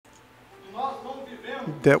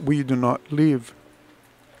that we do not live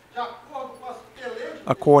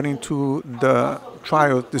according to the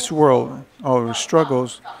trials of this world. Our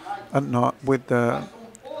struggles are not with the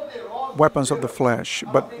weapons of the flesh,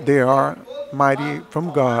 but they are mighty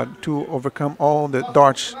from God to overcome all the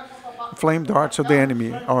darts, flame darts of the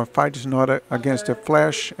enemy. Our fight is not against the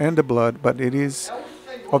flesh and the blood, but it is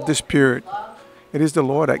of the Spirit. It is the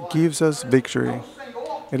Lord that gives us victory.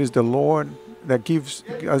 It is the Lord that gives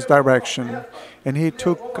us direction. And He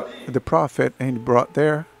took the prophet and He brought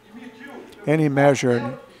there, and He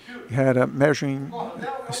measured. He had a measuring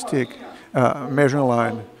stick, measuring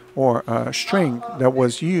line, or a string that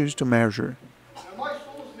was used to measure.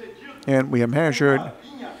 And we are measured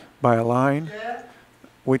by a line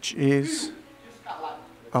which is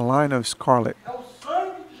a line of scarlet.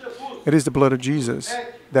 It is the blood of Jesus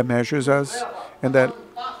that measures us and that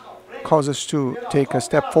causes us to take a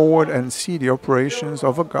step forward and see the operations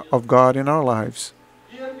of God in our lives.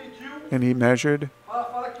 And He measured,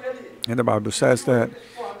 and the Bible says that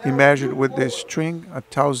He measured with this string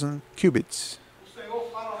 1,000 cubits.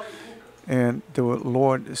 And the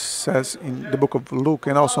Lord says in the book of Luke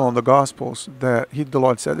and also in the Gospels that the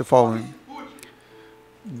Lord said the following: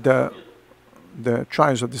 the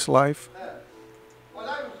trials of this life,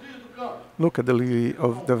 look at the lily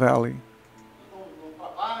of the valley.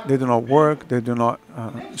 They do not work, they do not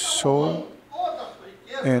sow,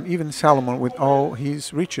 and even Solomon with all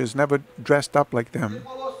his riches never dressed up like them.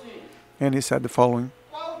 And he said the following: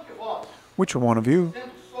 which one of you,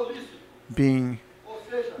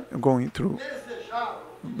 going through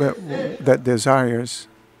that desires,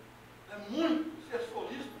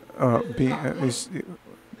 is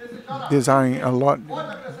desiring a lot,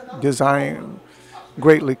 desiring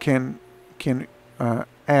greatly, can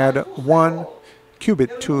add 1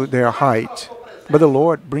 cubit to their height. But the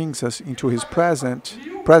Lord brings us into His presence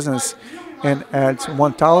and adds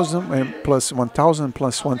 1,000 and plus 1,000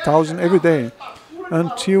 plus 1,000 every day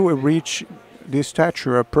until we reach the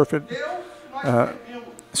stature of perfect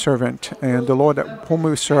servant. And the Lord whom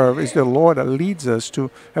we serve is the Lord that leads us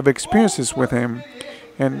to have experiences with Him.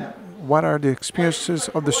 And what are the experiences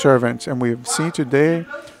of the servants? And we've seen today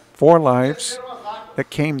 4 lives that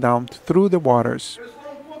came down through the waters.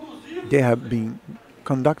 They have been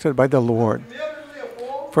conducted by the Lord.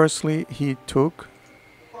 Firstly, He took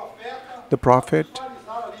the prophet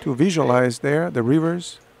to visualize there the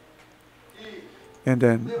rivers, and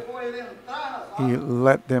then He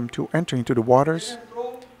led them to enter into the waters,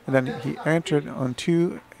 and then He entered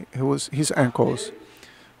until his ankles.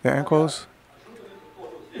 The ankles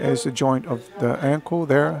is the joint of the ankle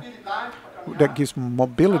there that gives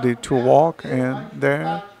mobility to walk, and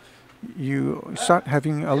there you start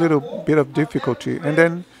having a little bit of difficulty, and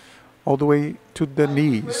then all the way to the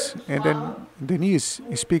knees. And then the knees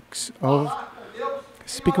speaks of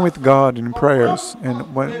speaking with God in prayers.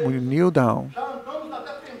 And when we kneel down,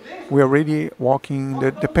 we are already walking the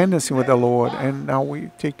dependency with the Lord. And now we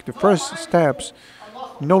take the first steps,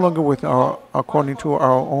 no longer according to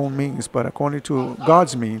our own means, but according to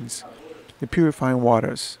God's means, the purifying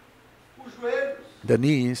waters. The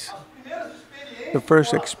knees, the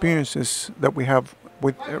first experiences that we have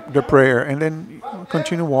with the prayer, and then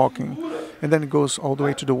continue walking, and then it goes all the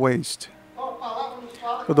way to the waist.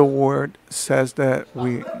 So the Word says that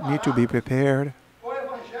we need to be prepared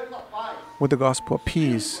with the gospel of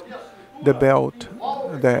peace. The belt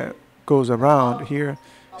that goes around here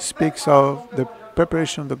speaks of the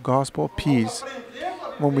preparation of the gospel of peace.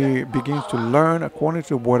 When we begin to learn according to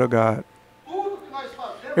the Word of God,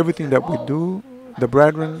 everything that we do, the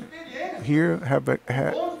brethren here have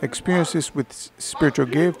experiences with spiritual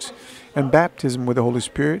gifts and baptism with the Holy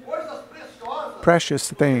Spirit.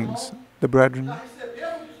 Precious things the brethren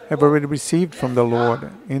have already received from the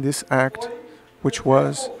Lord in this act, which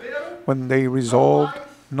was when they resolved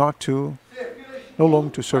no longer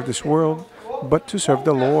to serve this world, but to serve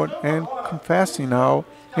the Lord, and confessing now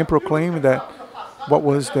and proclaiming that what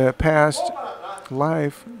was the past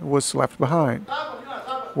life was left behind,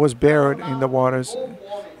 was buried in the waters,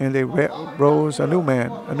 and they rose a new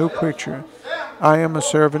man, a new creature. I am a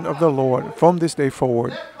servant of the Lord from this day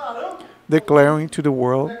forward, declaring to the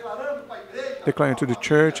world, declaring to the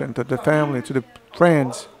church and to the family, to the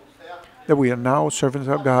friends, that we are now servants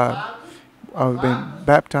of God. I've been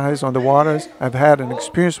baptized on the waters. I've had an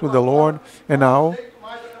experience with the Lord, and now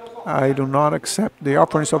I do not accept the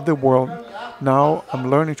offerings of the world. Now I'm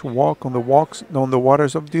learning to walk on the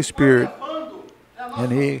waters of the Spirit.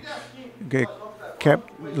 And He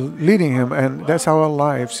kept leading him, and that's how our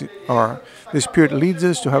lives are. The Spirit leads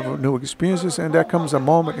us to have new experiences, and there comes a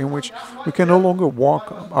moment in which we can no longer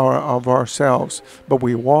walk of ourselves, but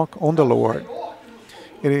we walk on the Lord.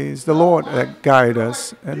 It is the Lord that guides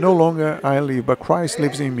us, and no longer I live, but Christ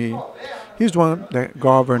lives in me. He's the one that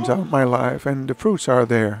governs my life, and the fruits are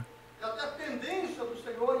there.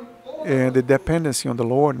 And the dependency on the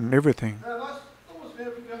Lord and everything.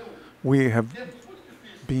 We have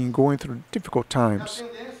been going through difficult times,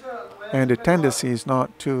 and the tendency is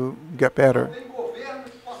not to get better.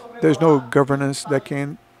 There's no governance that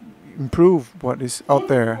can improve what is out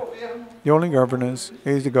there. The only governance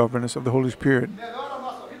is the governance of the Holy Spirit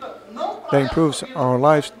that improves our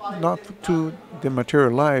lives, not to the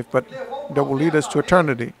material life, but that will lead us to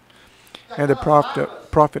eternity. And the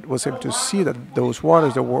prophet was able to see that those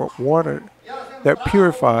waters that were water that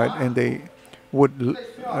purified, and they would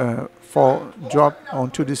drop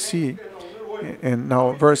onto the sea. And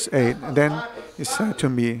now verse 8, then he said to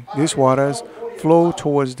me, these waters flow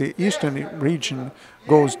towards the eastern region,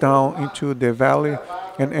 goes down into the valley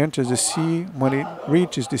and enters the sea. When it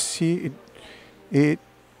reaches the sea,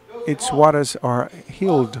 its waters are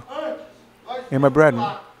healed. And my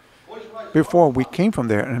brethren, before we came from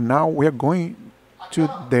there, and now we are going to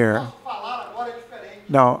there.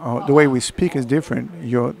 Now, the way we speak is different.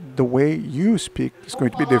 The way you speak is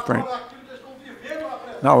going to be different.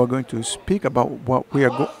 Now we're going to speak about what we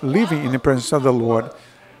are living in the presence of the Lord.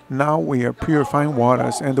 Now we are purifying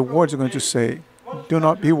waters, and the words are going to say, do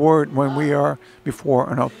not be worried when we are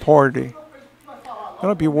before an authority. Do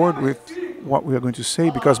not be worried with what we are going to say,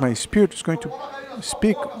 because my Spirit is going to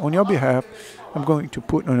speak on your behalf. I'm going to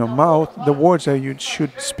put on your mouth the words that you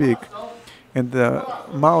should speak. And the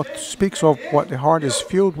mouth speaks of what the heart is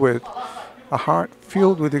filled with. A heart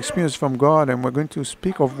filled with experience from God, and we're going to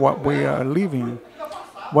speak of what we are living.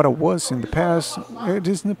 What I was in the past, it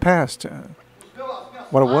is in the past.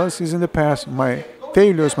 What I was is in the past. My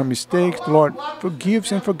failures, my mistakes, the Lord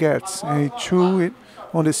forgives and forgets. And He threw it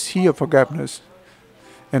on the sea of forgiveness.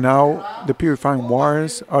 And now the purifying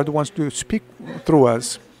waters are the ones to speak through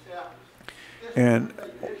us. And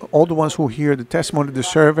all the ones who hear the testimony of the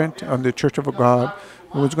servant of the Church of God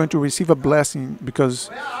was going to receive a blessing, because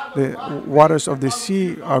the waters of the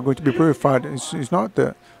sea are going to be purified. It's not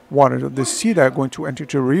the waters of the sea that are going to enter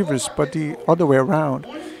into rivers, but the other way around.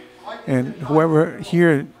 And whoever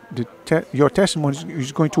hears your testimony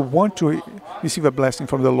is going to want to receive a blessing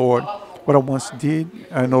from the Lord. What I once did,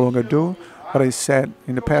 I no longer do. What I said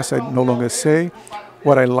in the past, I no longer say.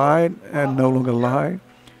 What I lied, I no longer lie.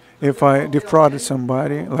 If I defrauded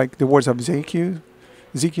somebody, like the words of Zacchaeus,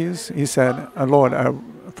 he said, Lord,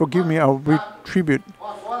 forgive me, I'll retribute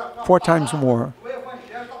 4 times more.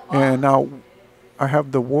 And now I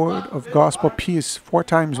have the word of gospel peace 4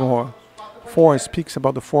 times more. 4 speaks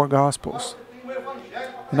about the 4 gospels.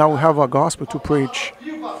 And now we have a gospel to preach,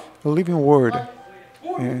 a living word,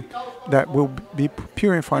 and that will be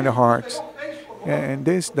purifying the hearts. And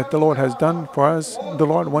this that the Lord has done for us, the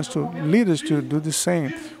Lord wants to lead us to do the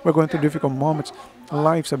same. We're going through difficult moments.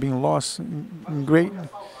 Lives are being lost in great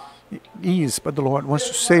ease, but the Lord wants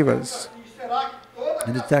to save us.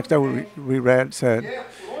 And the text that we read said,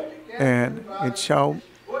 and it shall,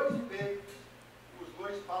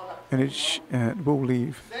 and it will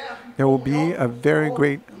leave. There will be a very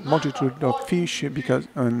great multitude of fish, because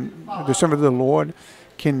the servant of the Lord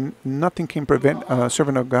nothing can prevent a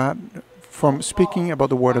servant of God from speaking about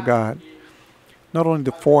the Word of God. Not only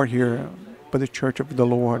the 4 here, but the Church of the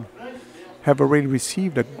Lord have already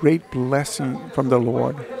received a great blessing from the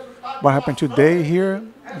Lord. What happened today here,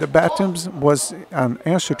 the baptisms was an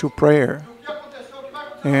answer to prayer.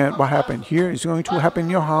 And what happened here is going to happen in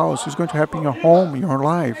your house, it's going to happen in your home, in your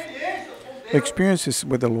life. Experiences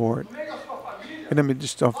with the Lord. In the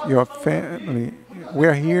midst of your family. We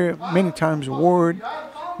are here many times word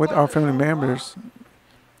with our family members.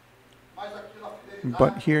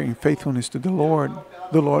 But here in faithfulness to the Lord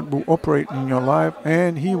will operate in your life,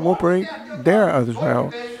 and He will operate there as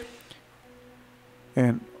well.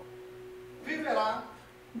 And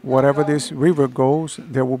wherever this river goes,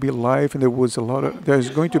 there will be life, and there's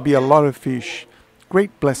going to be a lot of fish.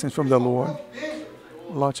 Great blessings from the Lord.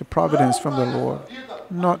 Lots of providence from the Lord.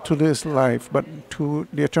 Not to this life, but to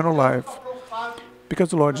the eternal life.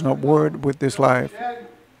 Because the Lord is not worried with this life.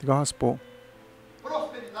 The gospel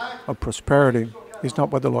of prosperity is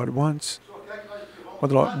not what the Lord wants. What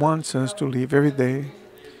the Lord wants us to live every day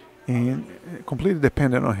and completely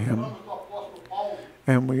dependent on Him.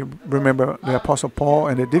 And we remember the Apostle Paul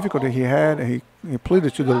and the difficulty he had. He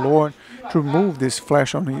pleaded to the Lord to remove this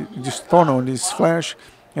thorn on his flesh,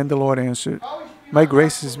 and the Lord answered, my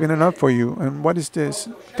grace has been enough for you. And what is this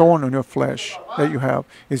thorn on your flesh that you have?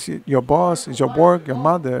 Is it your boss? Is your work? Your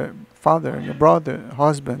mother, father, your brother,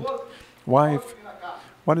 husband, wife?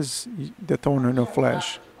 What is the thorn on your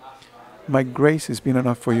flesh? My grace has been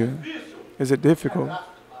enough for you. Is it difficult?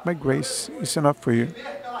 My grace is enough for you.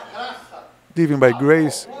 Living by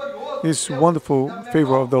grace, this wonderful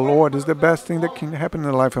favor of the Lord is the best thing that can happen in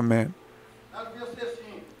the life of man.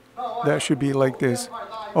 That should be like this.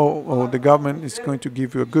 Oh, the government is going to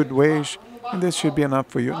give you a good wage, and this should be enough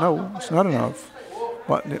for you. No, it's not enough.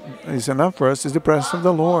 What is enough for us is the presence of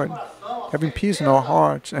the Lord, having peace in our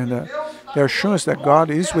hearts, and the assurance that God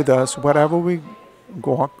is with us whatever we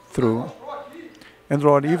walk through. And the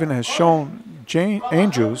Lord even has shown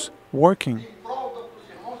angels working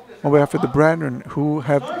on behalf of the brethren who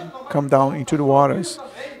have come down into the waters.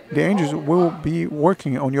 The angels will be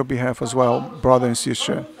working on your behalf as well, brother and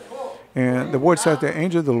sister. And the word says the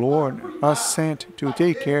angels of the Lord are sent to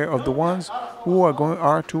take care of the ones who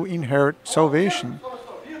are to inherit salvation.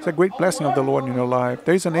 It's a great blessing of the Lord in your life.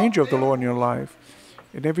 There is an angel of the Lord in your life.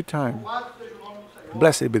 And every time,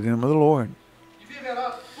 blessed be the name of the Lord.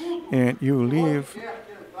 And you live,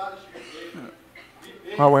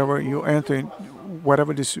 however, you enter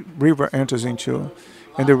whatever this river enters into.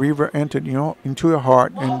 And the river entered into your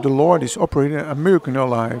heart. And the Lord is operating a miracle in your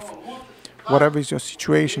life. Whatever is your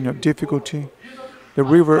situation, your difficulty, the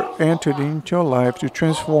river entered into your life to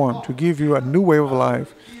transform, to give you a new way of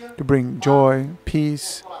life, to bring joy,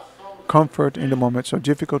 peace, comfort in the moments of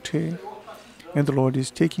difficulty. And the Lord is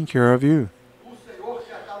taking care of you.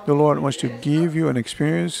 The Lord wants to give you an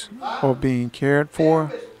experience of being cared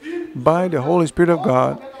for by the Holy Spirit of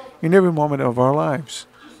God in every moment of our lives.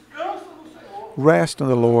 Rest on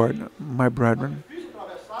the Lord, my brethren.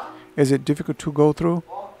 Is it difficult to go through?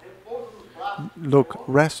 Look,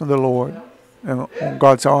 rest on the Lord, on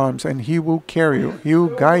God's arms, and He will carry you. He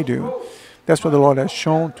will guide you. That's what the Lord has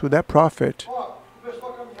shown to that prophet.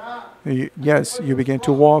 Yes, you begin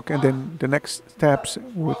to walk, and then the next steps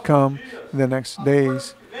will come in the next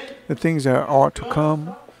days. The things that are to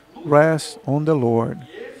come, rest on the Lord,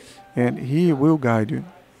 and He will guide you.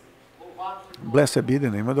 Blessed be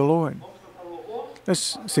the name of the Lord.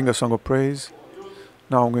 Let's sing a song of praise.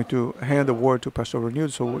 Now I'm going to hand the word to Pastor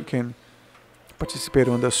Renewed so we can participate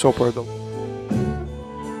on the supper of the Lord.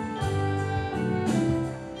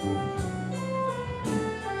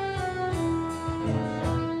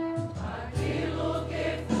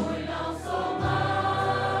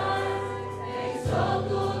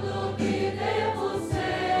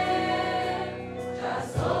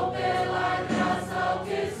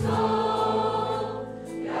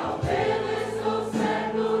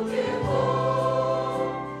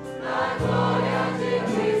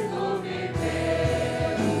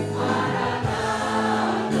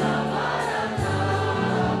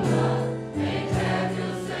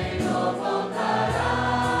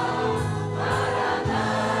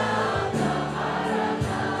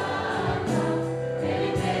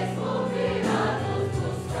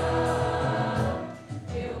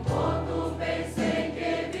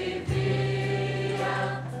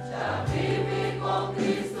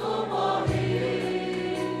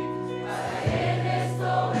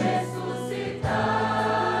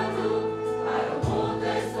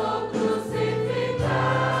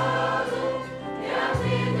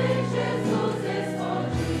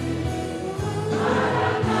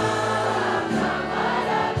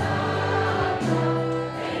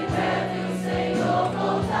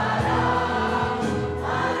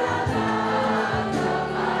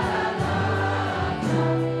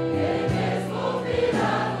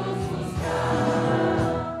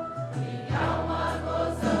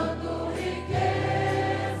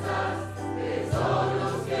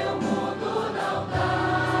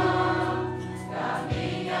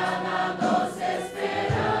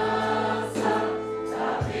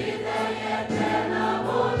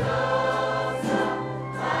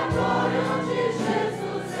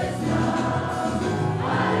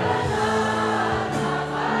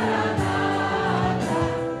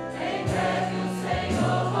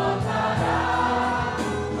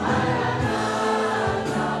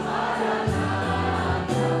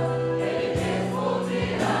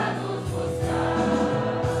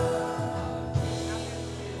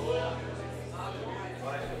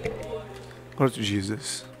 Lord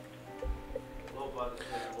Jesus.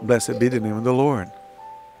 Blessed be the name of the Lord.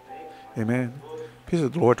 Amen. Peace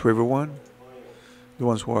of the Lord to everyone. The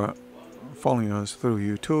ones who are following us through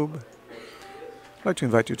YouTube. I'd like to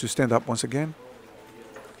invite you to stand up once again.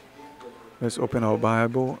 Let's open our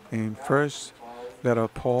Bible in first letter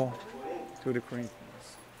of Paul to the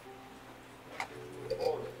Corinthians.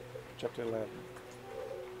 Chapter 11.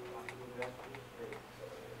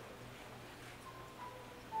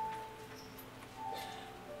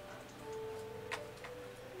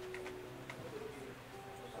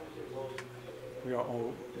 We are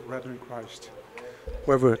all brethren in Christ.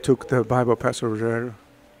 Whoever took the Bible, Pastor Rogerio,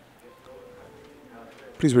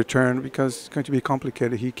 please return because it's going to be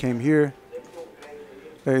complicated. He came here.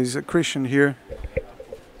 There is a Christian here.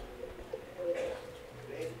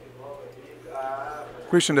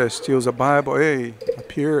 Christian that steals a Bible, hey,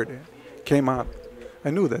 appeared, came up. I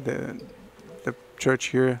knew that the church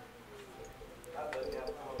here.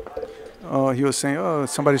 Oh, he was saying, oh,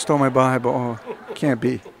 somebody stole my Bible. Oh, can't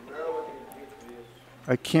be.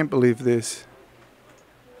 I can't believe this.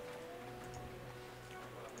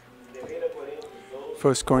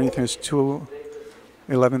 1 Corinthians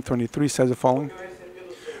 2:11-23 says the following.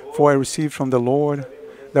 For I received from the Lord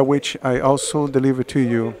that which I also delivered to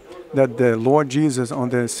you, that the Lord Jesus on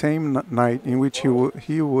the same night in which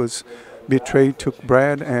he was betrayed took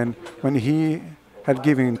bread, and when he had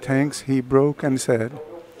given thanks, he broke and said,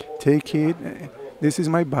 take it, this is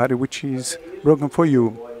my body which is broken for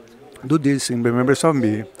you. Do this in remembrance of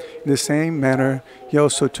me. In the same manner, he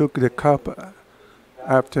also took the cup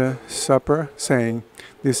after supper, saying,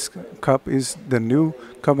 this cup is the new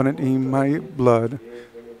covenant in my blood.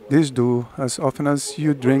 This do as often as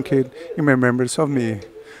you drink it in remembrance of me.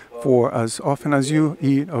 For as often as you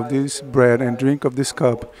eat of this bread and drink of this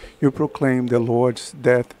cup, you proclaim the Lord's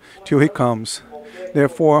death till he comes.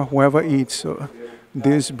 Therefore, whoever eats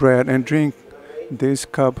this bread and drink this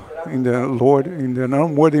cup in the Lord in an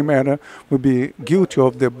unworthy manner will be guilty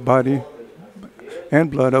of the body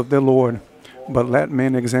and blood of the Lord. But let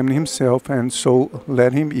man examine himself, and so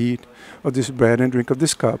let him eat of this bread and drink of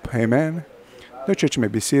this cup. Amen. The church may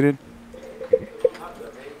be seated.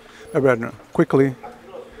 Brethren, quickly,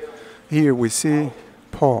 here we see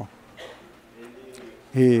Paul.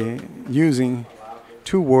 He using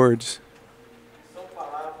two words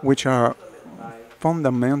which are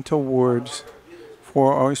fundamental words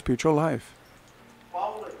for our spiritual life.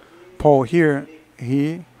 Paul here,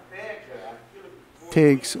 he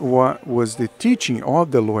takes what was the teaching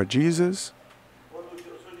of the Lord Jesus.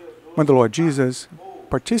 When the Lord Jesus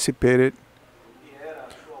participated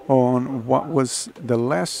on what was the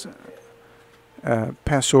last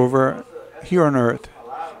Passover here on earth,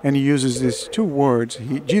 and he uses these two words.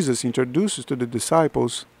 Jesus introduces to the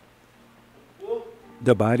disciples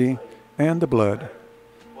the body and the blood,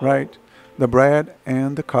 right? The bread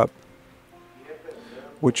and the cup,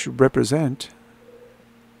 which represent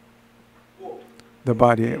the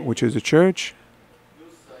body, which is the church,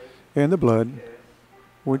 and the blood,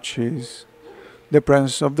 which is the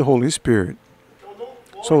presence of the Holy Spirit.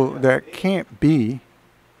 So there can't be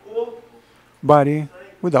body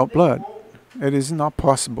without blood. It is not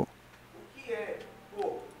possible.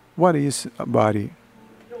 What is a body?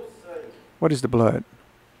 What is the blood?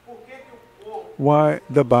 Why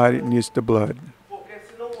the body needs the blood?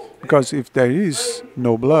 Because if there is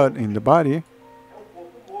no blood in the body,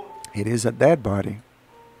 it is a dead body.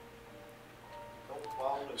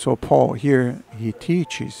 So Paul here, he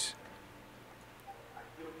teaches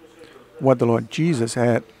what the Lord Jesus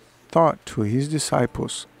had taught to his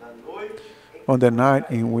disciples. On the night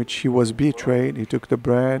in which he was betrayed, he took the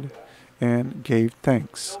bread and gave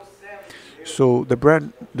thanks. So the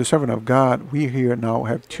bread, the servant of God, we here now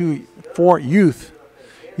have four youth.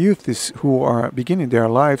 Youth is who are beginning their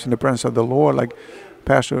lives in the presence of the Lord, like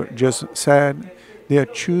Pastor just said. They are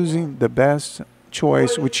choosing the best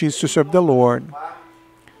choice, which is to serve the Lord.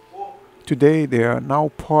 Today they are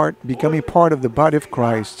now becoming part of the body of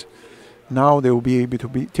Christ. Now they will be able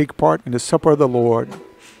to take part in the supper of the Lord.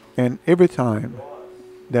 And every time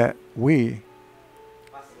that we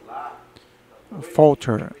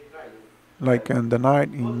falter, like on the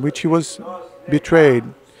night in which he was betrayed,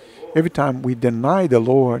 every time we deny the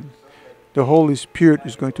Lord, the Holy Spirit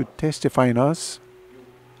is going to testify in us,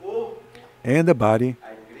 and the body,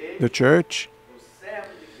 the church,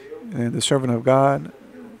 and the servant of God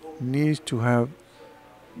needs to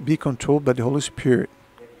be controlled by the Holy Spirit.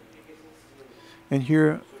 And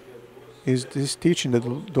here is this teaching that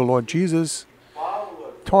the Lord Jesus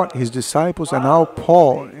taught his disciples, and now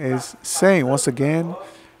Paul is saying once again,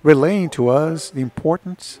 relaying to us the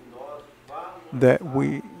importance that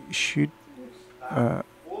we should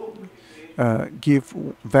give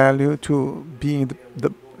value to being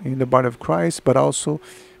in the body of Christ, but also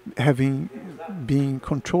being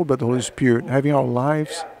controlled by the Holy Spirit, having our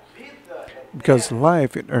lives, because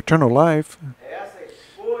life, eternal life,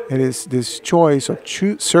 it is this choice of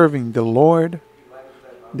serving the Lord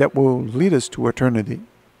that will lead us to eternity.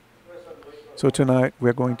 So tonight we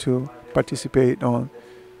are going to participate on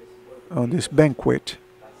this banquet,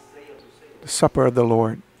 the supper of the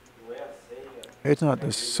Lord. It's not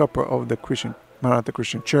the supper of the Maranatha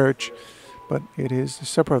Christian Church, but it is the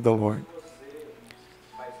supper of the Lord.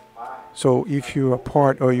 So if you are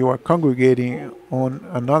part or you are congregating on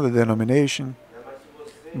another denomination,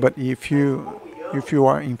 but if you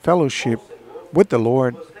are in fellowship with the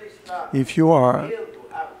Lord, if you are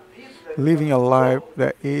living a life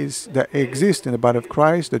that exists in the body of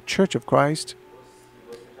Christ, the Church of Christ,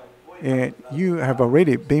 and you have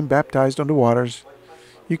already been baptized on the waters,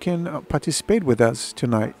 you can participate with us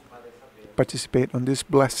tonight. Participate on this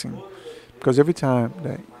blessing, because every time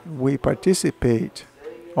that we participate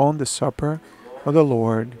on the supper of the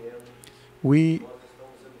Lord, we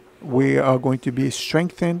are going to be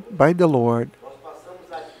strengthened by the Lord.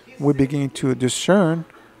 We begin to discern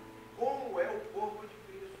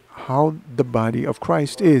how the body of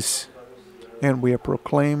Christ is, and we are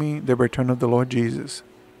proclaiming the return of the Lord Jesus.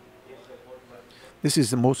 This is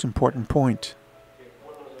the most important point,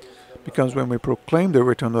 because when we proclaim the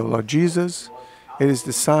return of the Lord Jesus, it is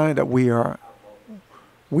the sign that we are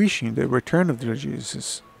wishing the return of the Lord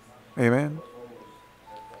Jesus. Amen.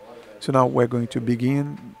 So now we're going to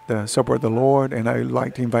begin the supper of the Lord, and I would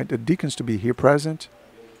like to invite the deacons to be here present.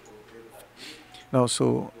 And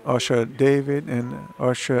also Usher David and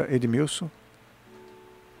Usher Edmilson.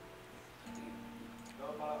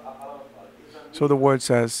 So the word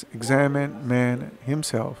says, examine man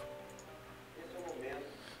himself.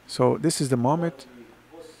 So this is the moment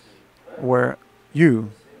where you'll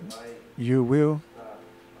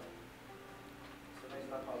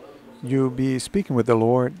be speaking with the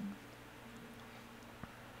Lord,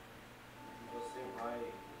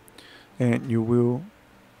 and you will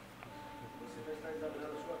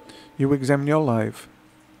examine your life,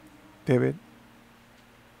 David.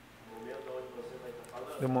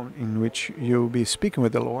 The moment in which you'll be speaking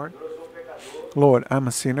with the Lord. Lord, I'm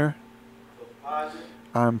a sinner.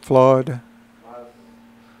 I'm flawed.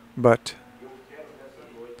 But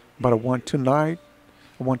I want tonight,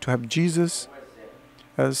 I want to have Jesus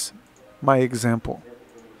as my example.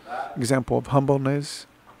 Example of humbleness.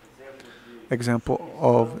 Example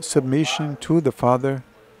of submission to the Father.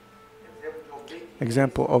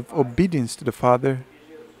 Example of obedience to the Father.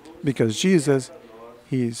 Because Jesus,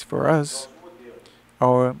 He is for us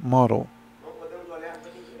our model.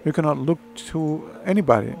 You cannot look to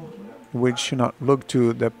anybody. We should not look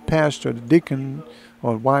to the pastor, the deacon,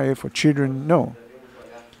 or wife, or children. No.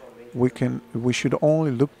 We should only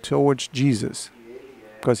look towards Jesus,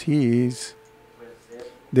 because He is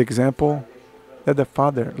the example that the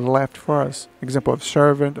Father left for us. Example of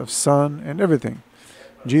servant, of son, and everything.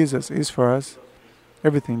 Jesus is for us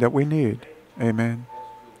everything that we need. Amen.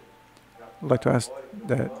 I'd like to ask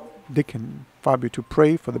that Deacon Fabio to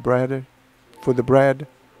pray for the bread.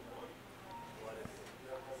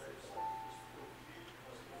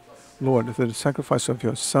 Lord, through the sacrifice of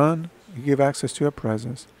your Son, you give access to your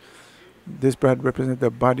presence. This bread represents the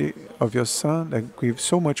body of your Son that gives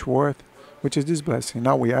so much worth, which is this blessing.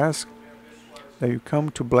 Now we ask that you come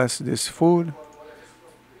to bless this food,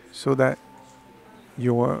 so that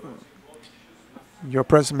your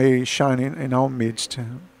presence may shine in our midst.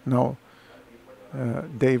 Now,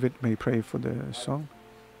 David may pray for the song.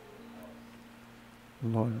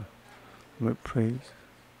 Lord, we praise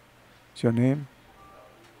your name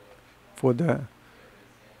for the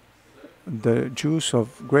juice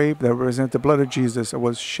of grape that represents the blood of Jesus that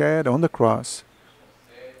was shed on the cross.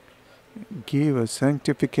 Give us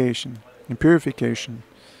sanctification and purification.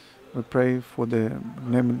 We pray for the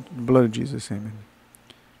name, blood of Jesus. Amen.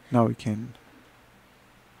 Now we can,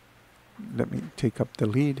 let me take up the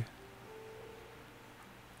lead.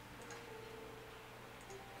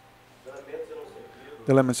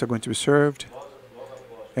 The elements are going to be served,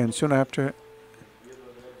 and soon after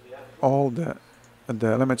all the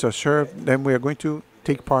elements are served, then we are going to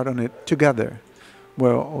take part on it together.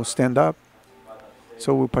 We'll all stand up,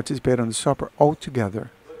 so we'll participate on the supper all together.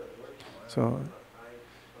 So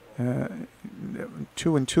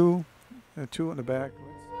 2 and 2, 2 in the back.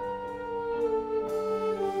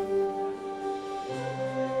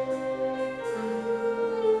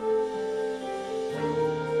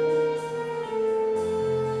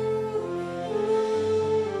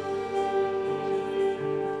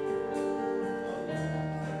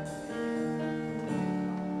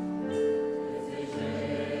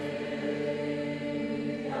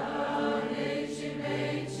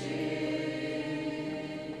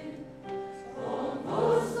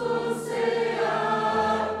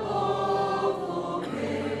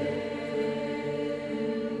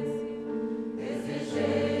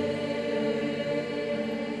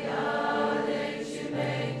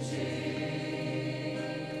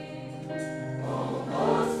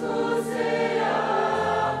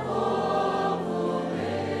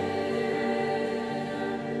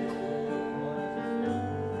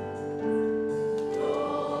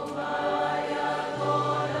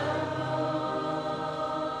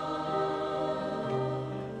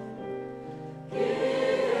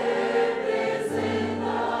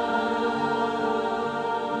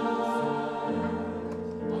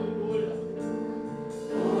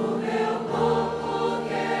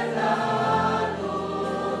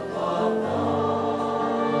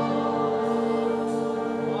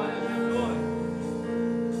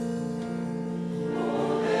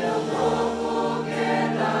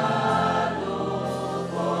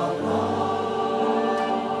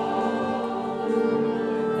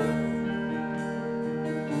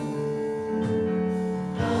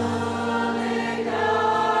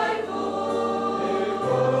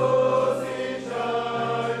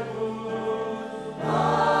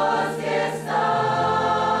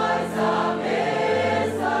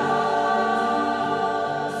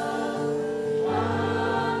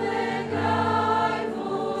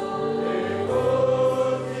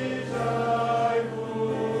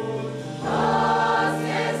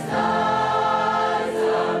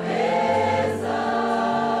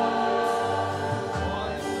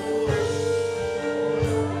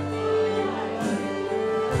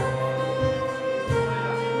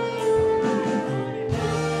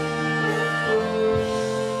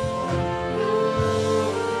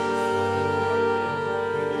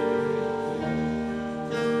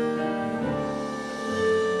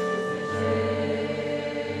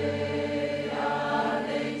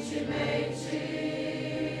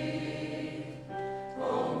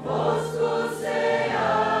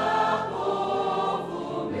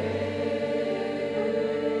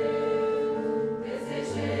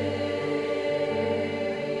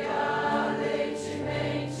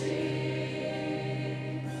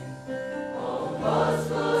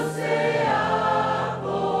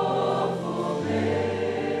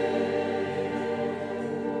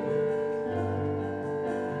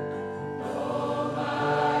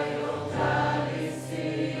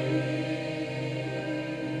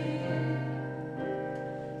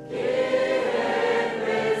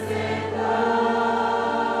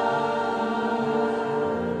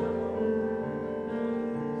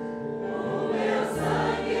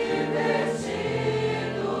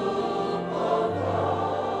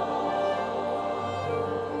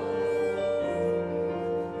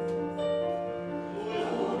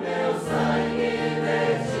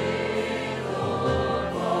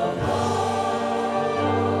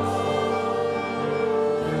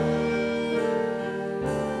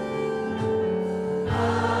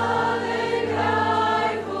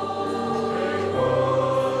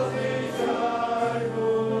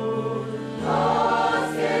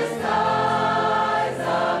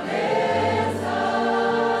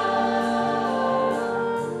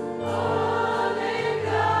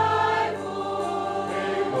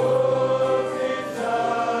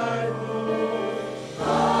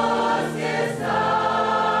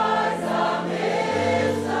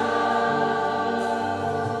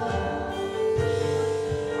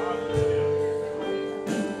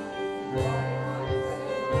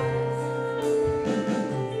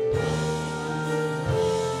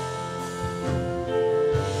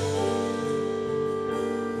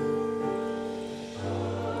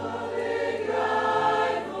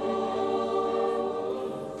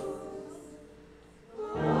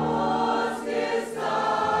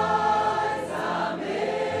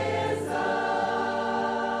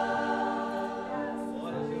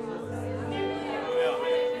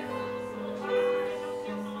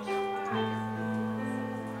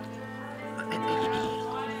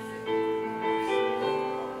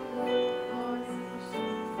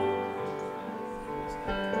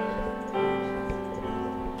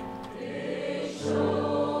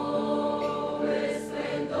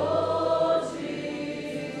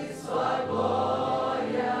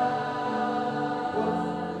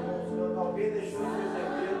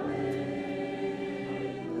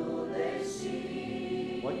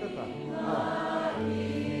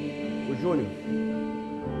 Júnior.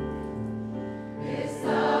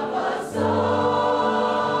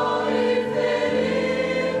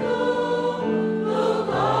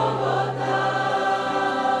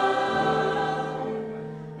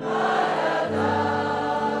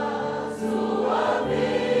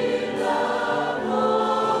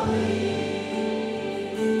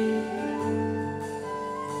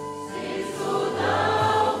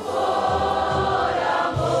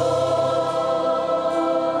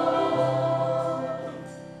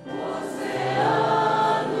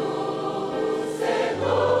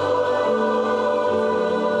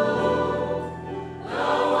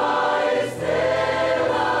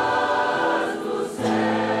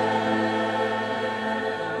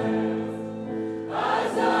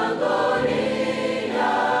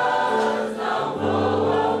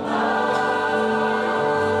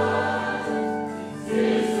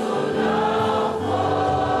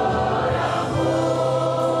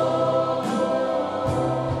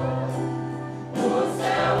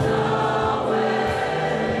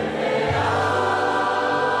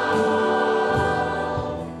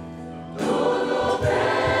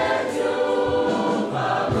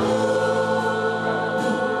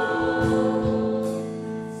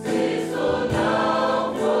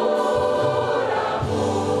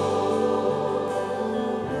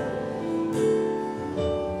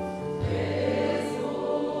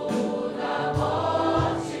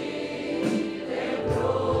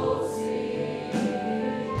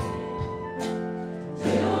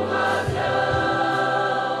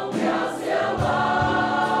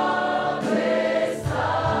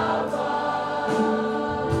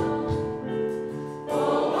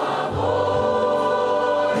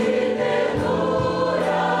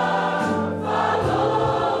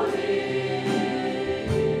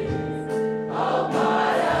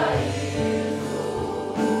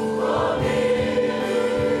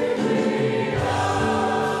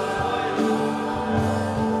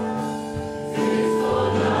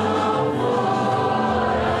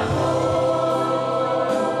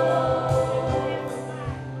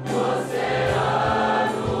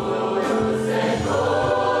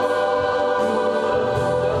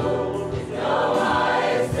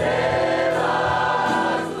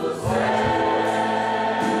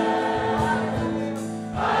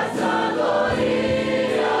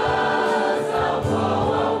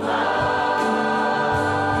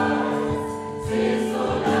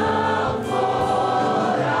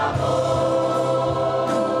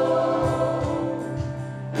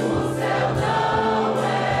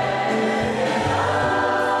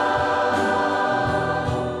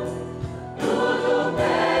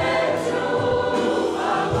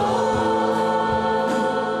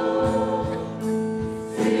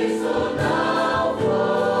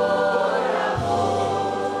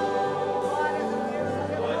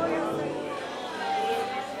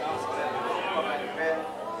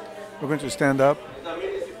 We're going to stand up,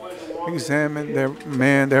 examine the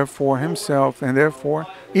man, therefore, himself, and therefore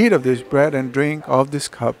eat of this bread and drink of this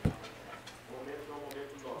cup.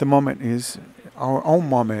 The moment is our own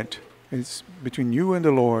moment. It's between you and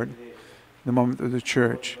the Lord, the moment of the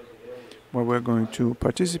church, where we're going to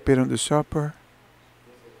participate on the supper,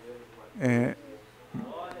 and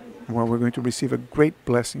where we're going to receive a great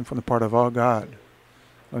blessing from the part of our God.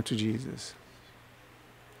 Lord to Jesus.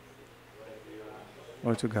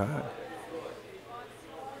 Lord to God.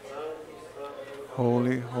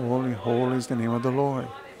 Holy, holy, holy is the name of the Lord.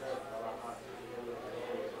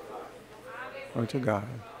 Lord to God.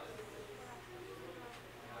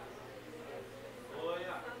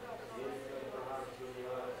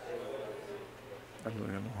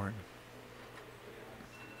 Hallelujah, Lord.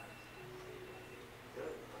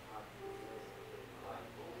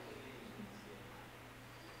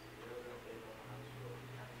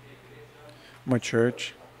 My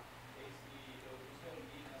church,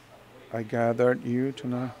 I gathered you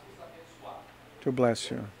tonight to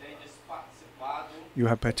bless you. You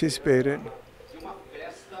have participated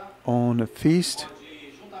on a feast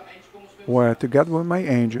where, together with my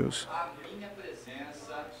angels,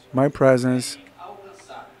 my presence,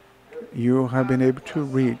 you have been able to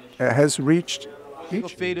reach, has reached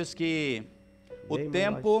each. Filhos, que o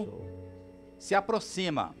tempo se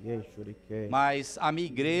aproxima, mas a minha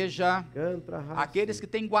igreja, aqueles que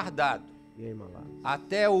têm guardado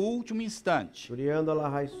até o último instante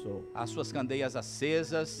as suas candeias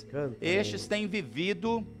acesas, estes têm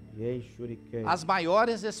vivido as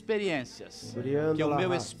maiores experiências que o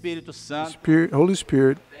meu Espírito Santo, Holy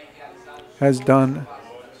Spirit has done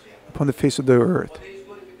upon the face of the earth.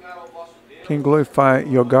 Can glorify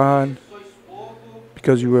your God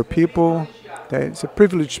because you are people that is a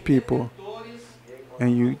privileged people,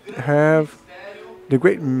 And you have the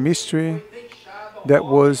great mystery that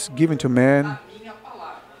was given to man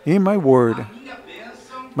in my word.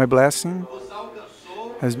 My blessing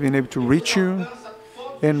has been able to reach you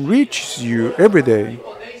and reaches you every day.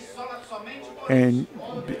 And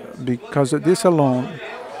because of this alone,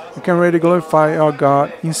 we can really glorify our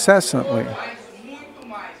God incessantly.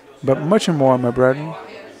 But much more, my brethren,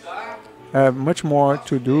 I have much more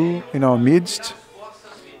to do in our midst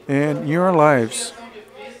and in your lives.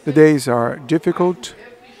 The days are difficult,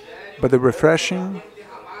 but the refreshing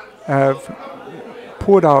I have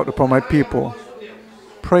poured out upon my people.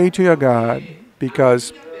 Pray to your God,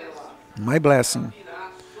 because my blessing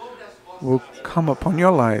will come upon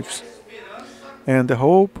your lives. And the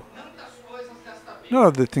hope, not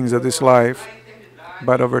of the things of this life,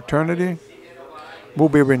 but of eternity, will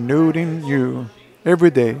be renewed in you every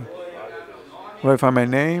day. Glorify my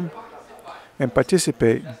name and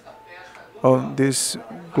participate on this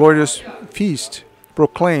glorious feast,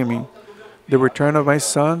 proclaiming the return of my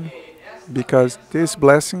Son, because this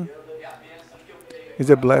blessing is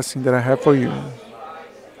a blessing that I have for you.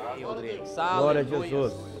 Glória a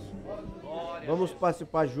Jesus. Vamos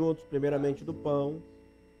participar juntos, primeiramente do pão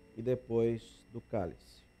e depois do cálice.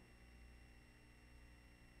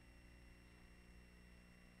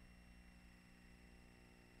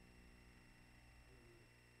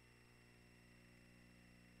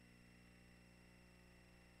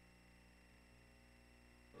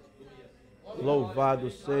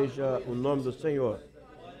 Louvado seja o nome do Senhor.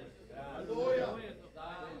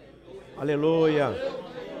 Aleluia.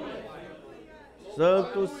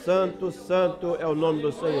 Santo, santo, santo é o nome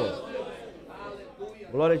do Senhor.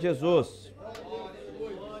 Glória a Jesus.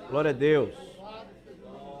 Glória a Deus.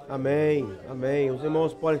 Amém, amém. Os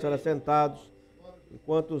irmãos podem estar assentados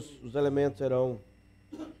enquanto os elementos serão.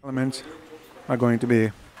 Elements are going to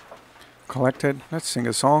be collected. Let's sing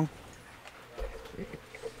a song.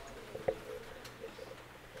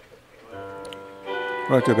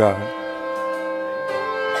 Glory to God.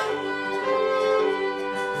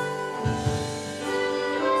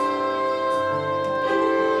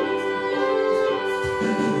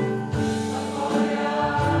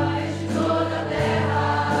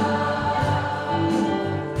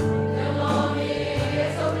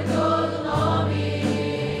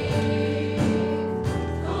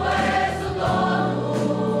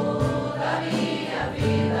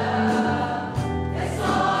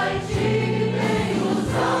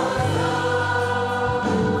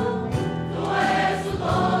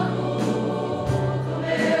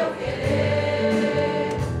 Meu querer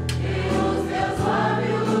e os meus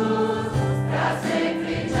lábios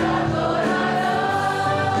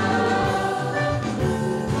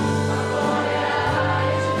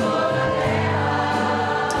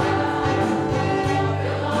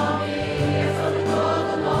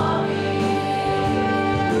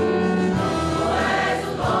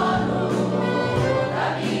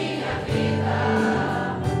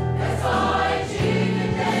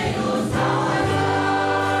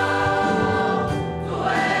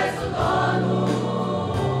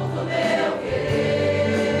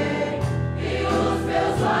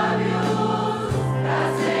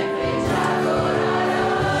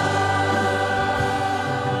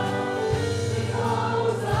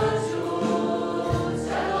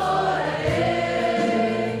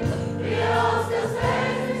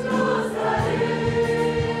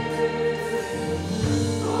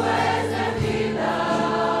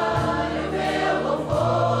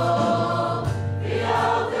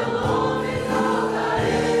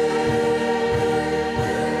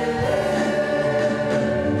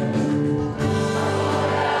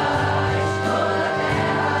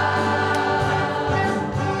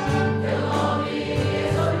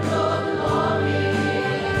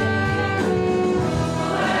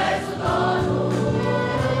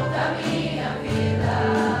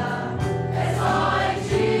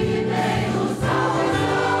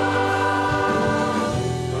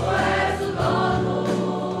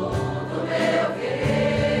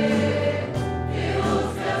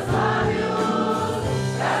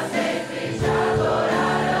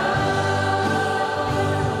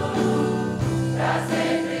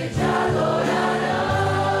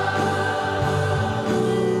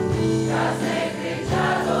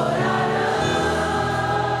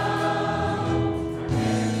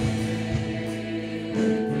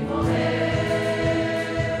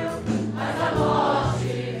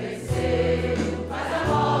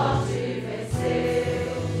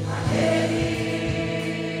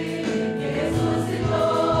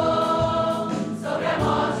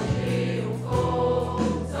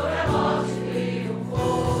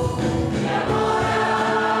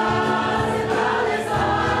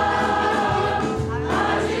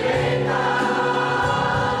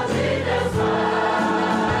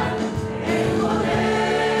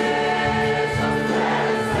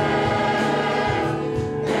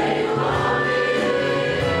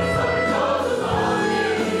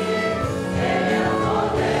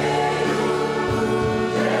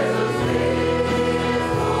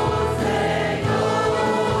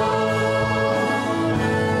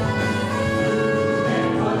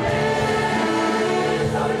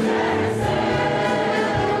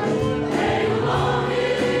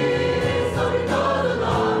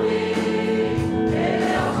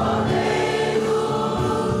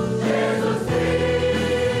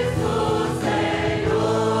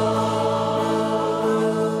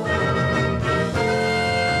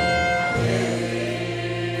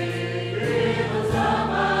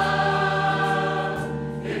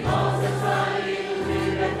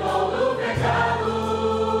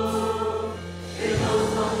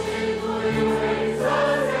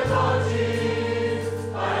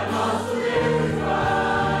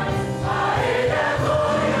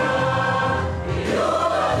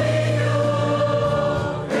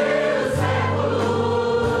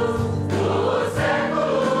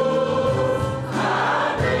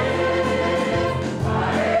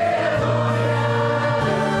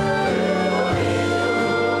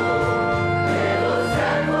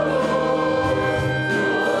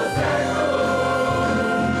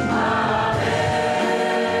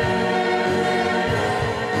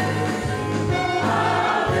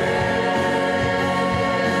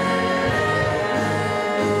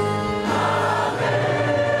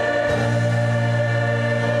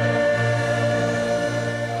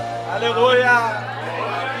Aleluia.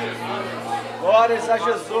 Glórias a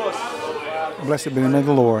Jesus. Blessed be the name of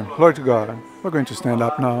the Lord. Glory to God. We're going to stand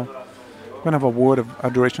up now. We're going to have a word of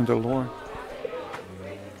adoration to the Lord.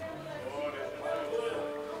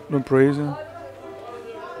 We praise Him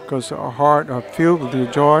because our heart are filled with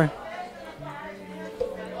your joy.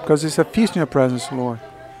 Because it's a feast in your presence, Lord.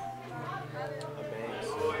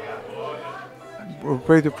 We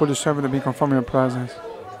pray for the servant to be conformed in your presence.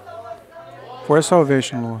 For your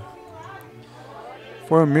salvation, Lord.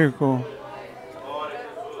 For a miracle.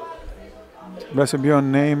 Blessed be your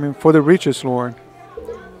name. For the riches, Lord,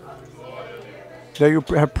 that you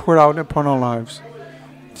have poured out upon our lives.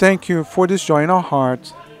 Thank you for this joy in our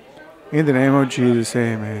hearts. In the name of Jesus,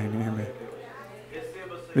 amen. Amen.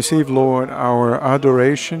 Receive, Lord, our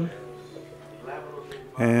adoration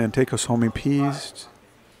and take us home in peace.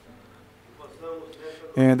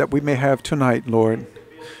 And that we may have tonight, Lord,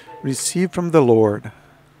 receive from the Lord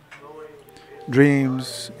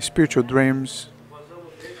dreams, spiritual dreams,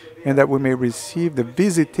 and that we may receive the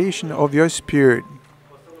visitation of your Spirit,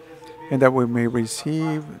 and that we may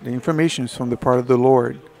receive the information from the part of the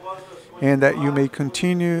Lord, and that you may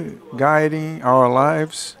continue guiding our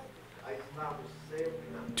lives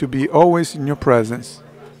to be always in your presence,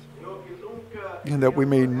 and that we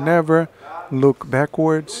may never look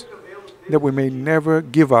backwards, that we may never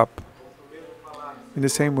give up. In the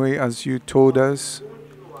same way as you told us,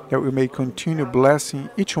 that we may continue blessing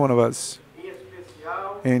each one of us,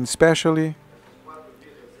 and especially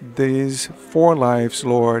these 4 lives,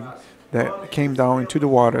 Lord, that came down into the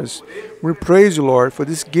waters. We praise you, Lord, for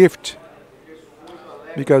this gift,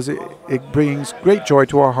 because it brings great joy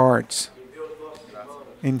to our hearts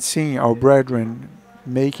in seeing our brethren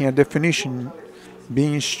making a definition,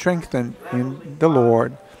 being strengthened in the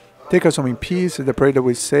Lord. Take us home in peace, is the prayer that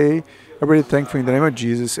we say. I really thankful in the name of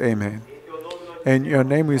Jesus, amen. In your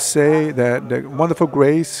name we say that the wonderful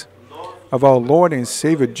grace of our Lord and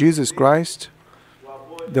Savior Jesus Christ,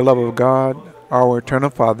 the love of God, our eternal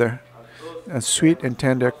Father, and sweet and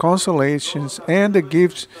tender consolations and the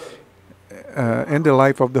gifts and the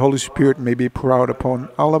life of the Holy Spirit may be poured out upon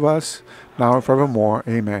all of us, now and forevermore.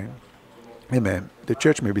 Amen. Amen. The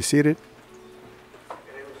church may be seated.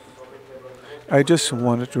 I just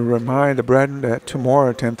wanted to remind the brethren that tomorrow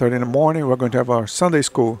at 10:30 in the morning we're going to have our Sunday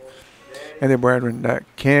school. And the brethren that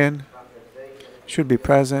should be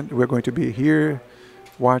present. We're going to be here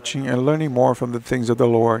watching and learning more from the things of the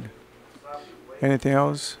Lord. Anything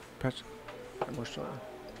else?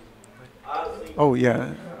 Oh,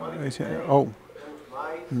 yeah. Oh,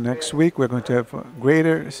 next week we're going to have a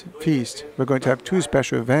greater feast. We're going to have 2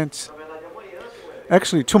 special events.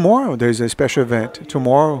 Actually, tomorrow there's a special event.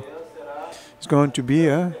 Tomorrow is going to be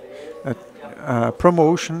a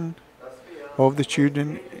promotion of the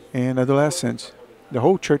children and adolescents. The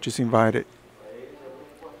whole church is invited.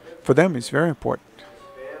 For them, it's very important.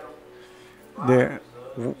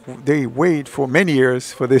 They wait for many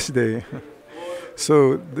years for this day.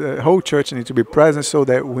 So the whole church needs to be present so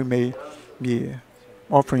that we may be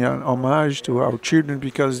offering an homage to our children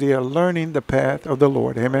because they are learning the path of the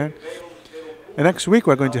Lord. Amen. And next week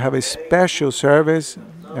we're going to have a special service,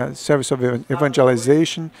 service of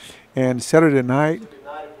evangelization, and Saturday night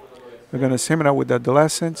we're going to seminar with the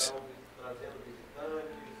adolescents.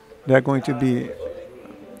 They're going to be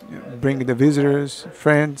bringing the visitors,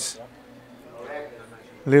 friends,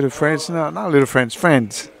 little friends, no, not little friends,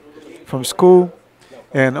 friends from school.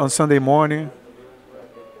 And on Sunday morning,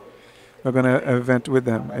 we're going to event with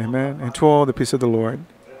them. Amen. And to all the peace of the Lord.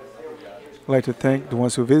 I'd like to thank the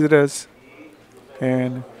ones who visit us.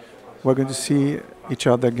 And we're going to see each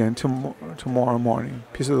other again tomorrow morning.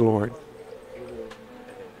 Peace of the Lord.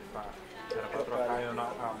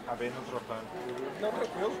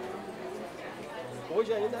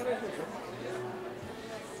 Hoje ainda era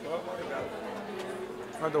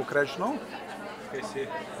Vai dar o crédito não? Esqueci.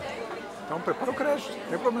 Então prepara o crédito. Não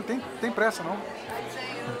tem problema, tem pressa não.